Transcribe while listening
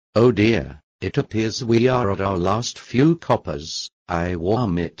Oh dear, it appears we are at our last few coppers. I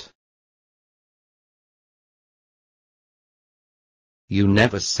Wommit. You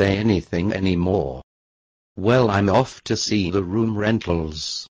never say anything anymore. Well, I'm off to see the room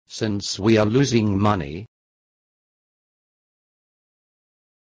rentals, since we are losing money.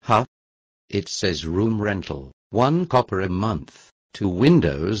 Huh? It says room rental, 1 copper a month, 2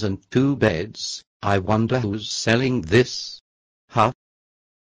 windows and 2 beds. I wonder who's selling this? Huh?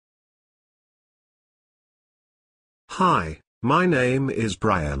 Hi, my name is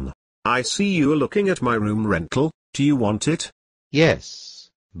Brian. I see you're looking at my room rental. Do you want it? Yes,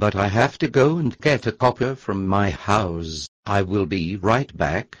 but I have to go and get a copper from my house. I will be right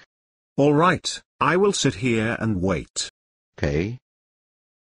back. All right, I will sit here and wait. Okay.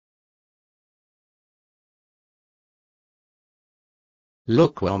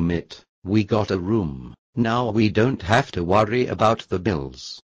 Look, Wommit, we got a room. Now we don't have to worry about the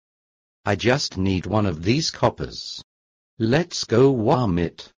bills. I just need one of these coppers. Let's go,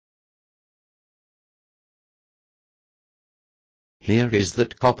 Wommit. Here is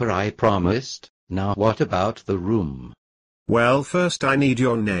that copper I promised. Now what about the room? Well, first I need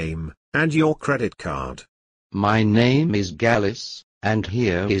your name, and your credit card. My name is Gallous, and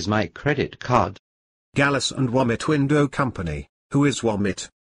here is my credit card. Gallous and Wommit Window Company. Who is Wommit?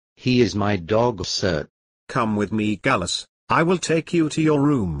 He is my dog, sir. Come with me, Gallous. I will take you to your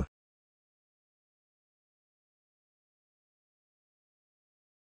room.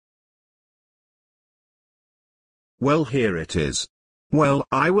 Well, here it is. Well,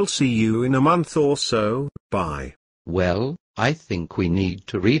 I will see you in a month or so. Bye. Well, I think we need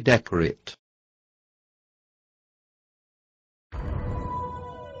to redecorate.